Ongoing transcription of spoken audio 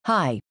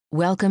Hi,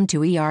 welcome to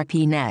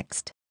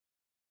ERPNext.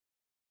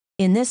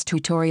 In this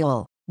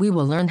tutorial, we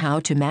will learn how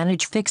to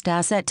manage fixed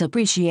asset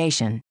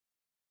depreciation.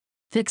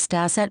 Fixed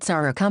assets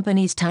are a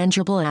company's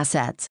tangible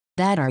assets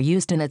that are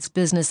used in its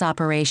business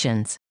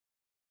operations.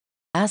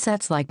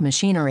 Assets like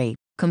machinery,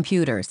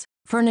 computers,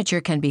 furniture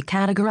can be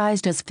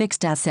categorized as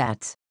fixed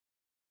assets.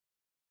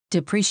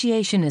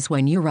 Depreciation is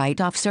when you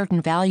write off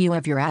certain value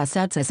of your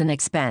assets as an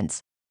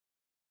expense.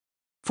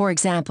 For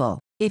example,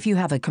 if you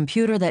have a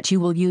computer that you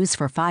will use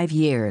for 5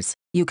 years,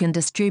 you can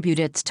distribute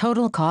its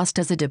total cost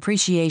as a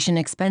depreciation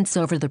expense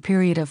over the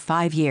period of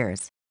 5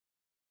 years.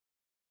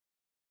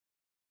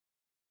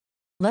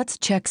 Let's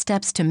check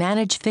steps to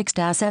manage fixed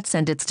assets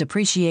and its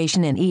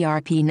depreciation in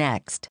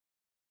ERPNext.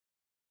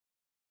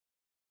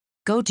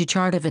 Go to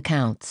Chart of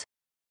Accounts.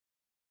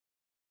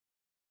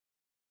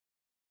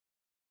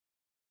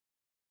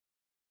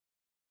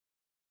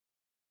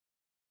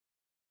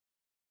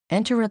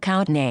 Enter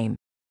account name.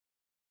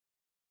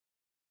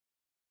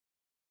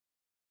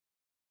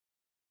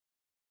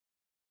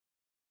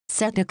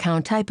 Set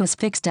account type as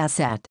fixed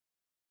asset.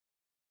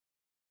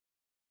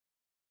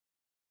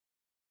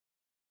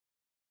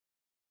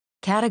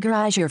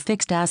 Categorize your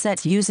fixed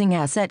assets using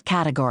asset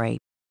category.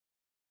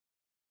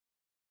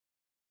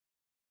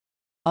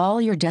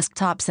 All your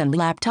desktops and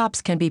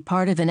laptops can be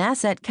part of an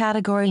asset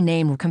category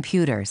named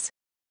computers.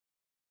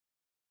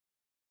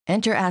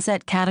 Enter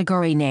asset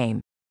category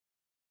name.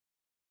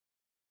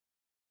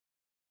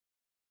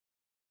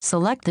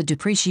 Select the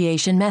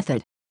depreciation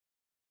method.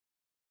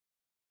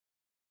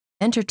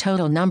 Enter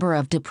total number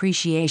of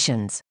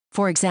depreciations.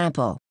 For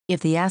example,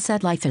 if the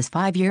asset life is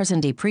 5 years and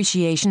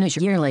depreciation is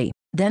yearly,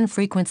 then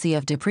frequency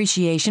of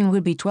depreciation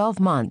would be 12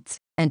 months,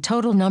 and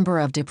total number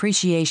of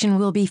depreciation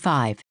will be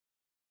 5.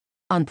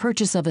 On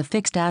purchase of a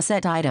fixed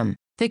asset item,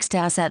 fixed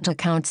asset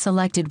account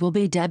selected will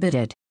be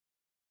debited.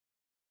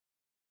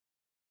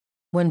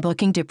 When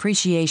booking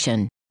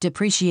depreciation,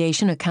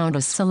 depreciation account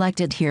as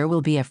selected here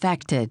will be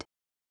affected.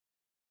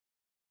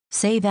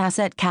 Save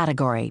asset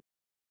category.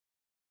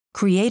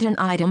 Create an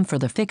item for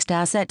the fixed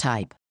asset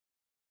type.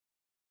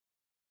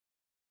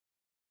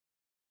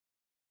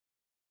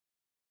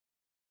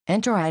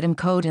 Enter item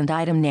code and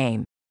item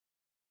name.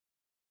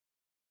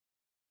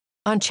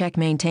 Uncheck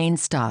Maintain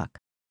stock.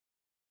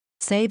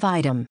 Save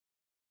item.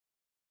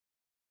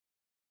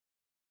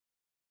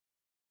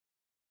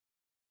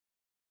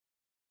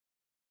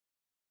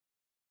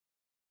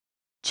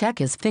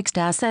 Check as fixed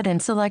asset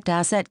and select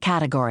asset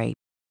category.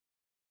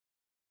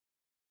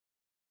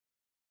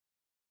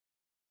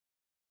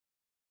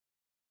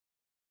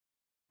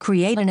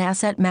 Create an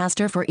asset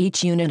master for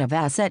each unit of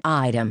asset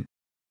item.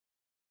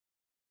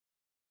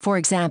 For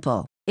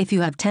example, if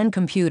you have 10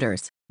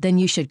 computers, then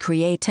you should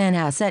create 10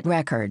 asset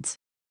records.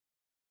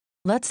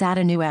 Let's add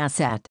a new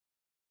asset.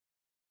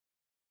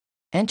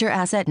 Enter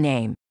asset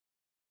name.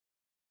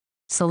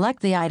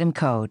 Select the item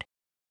code.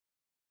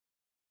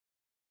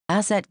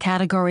 Asset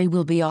category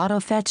will be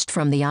auto-fetched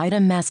from the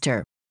item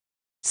master.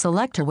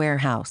 Select a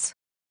warehouse.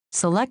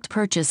 Select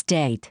purchase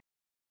date.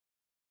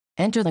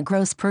 Enter the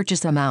gross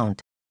purchase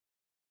amount.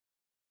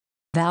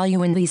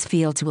 Value in these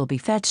fields will be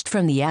fetched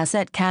from the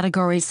asset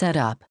category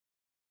setup.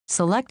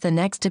 Select the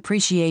next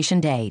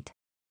depreciation date.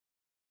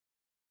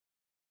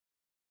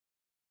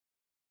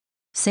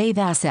 Save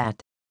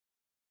asset.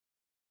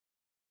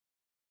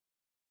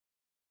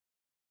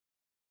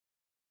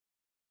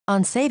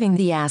 On saving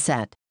the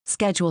asset,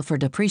 schedule for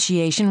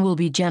depreciation will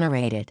be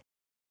generated.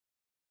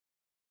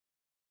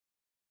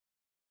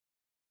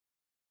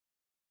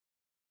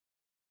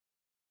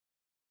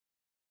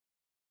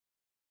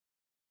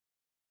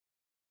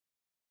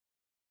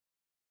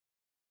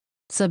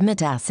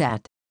 Submit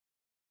asset.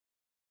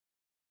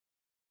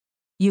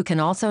 You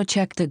can also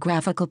check the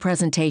graphical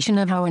presentation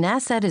of how an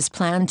asset is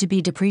planned to be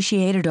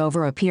depreciated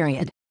over a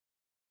period.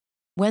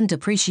 When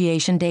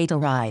depreciation date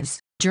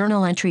arrives,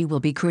 journal entry will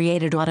be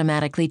created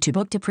automatically to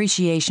book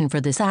depreciation for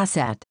this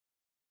asset.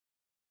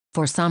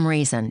 For some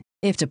reason,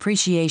 if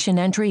depreciation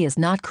entry is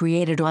not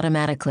created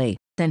automatically,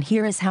 then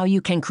here is how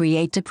you can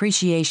create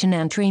depreciation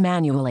entry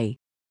manually.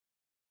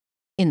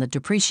 In the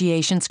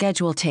depreciation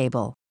schedule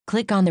table,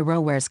 click on the row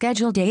where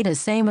schedule date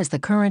is same as the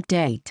current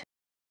date.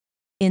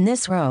 In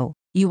this row,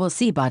 you will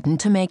see button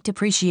to make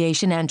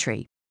depreciation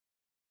entry.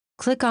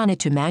 Click on it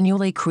to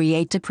manually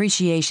create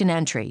depreciation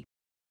entry.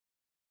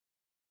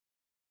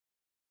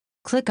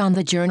 Click on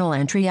the journal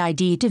entry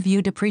ID to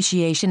view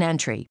depreciation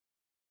entry.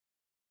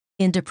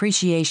 In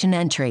depreciation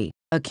entry,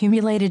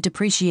 accumulated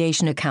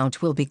depreciation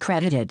account will be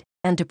credited,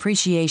 and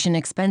depreciation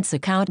expense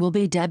account will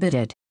be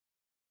debited.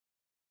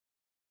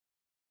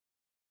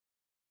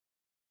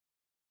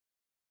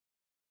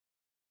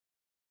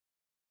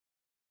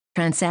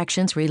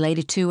 Transactions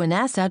related to an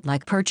asset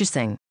like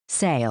purchasing,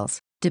 sales,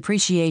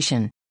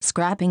 depreciation,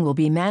 scrapping will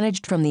be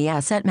managed from the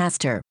asset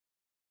master.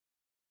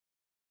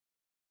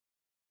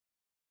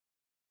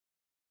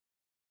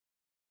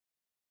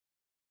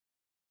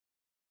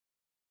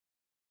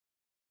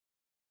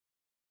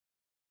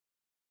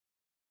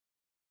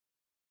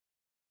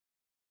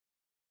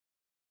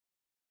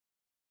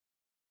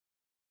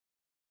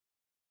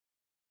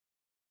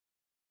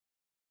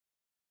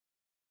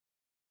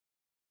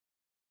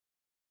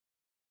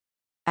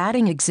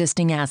 Adding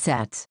existing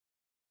assets.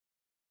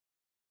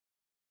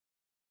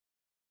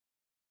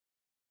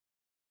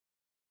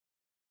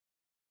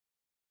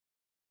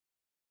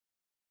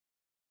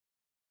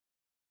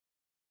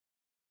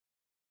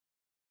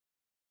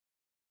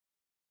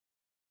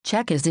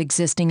 Check is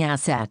existing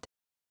asset.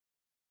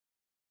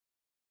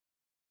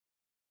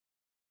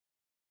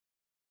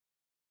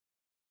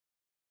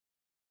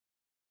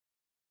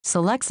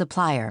 Select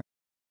supplier.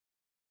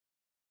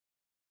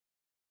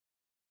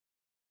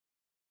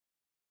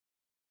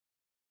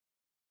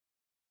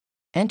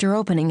 Enter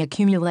opening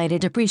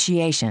accumulated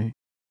depreciation.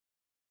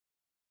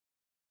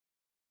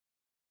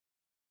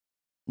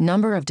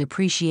 Number of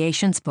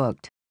depreciations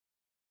booked.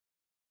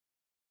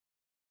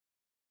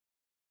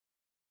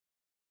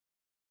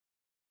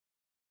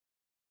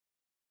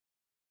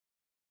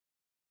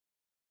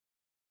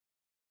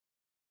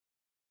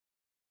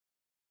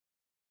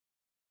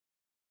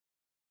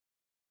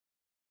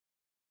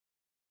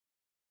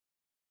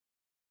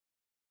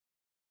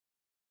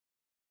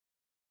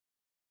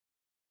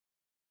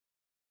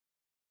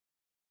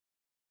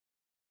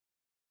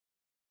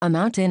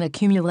 Amount in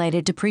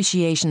accumulated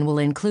depreciation will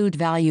include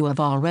value of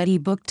already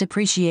booked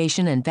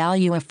depreciation and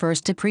value of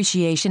first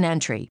depreciation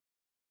entry.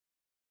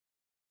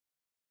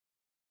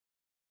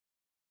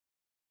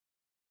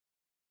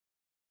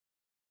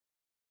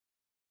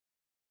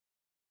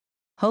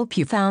 Hope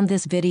you found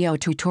this video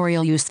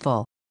tutorial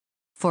useful.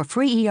 For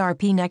free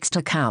ERPNext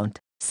account,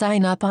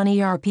 sign up on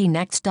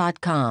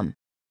ERPNext.com.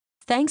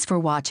 Thanks for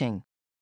watching.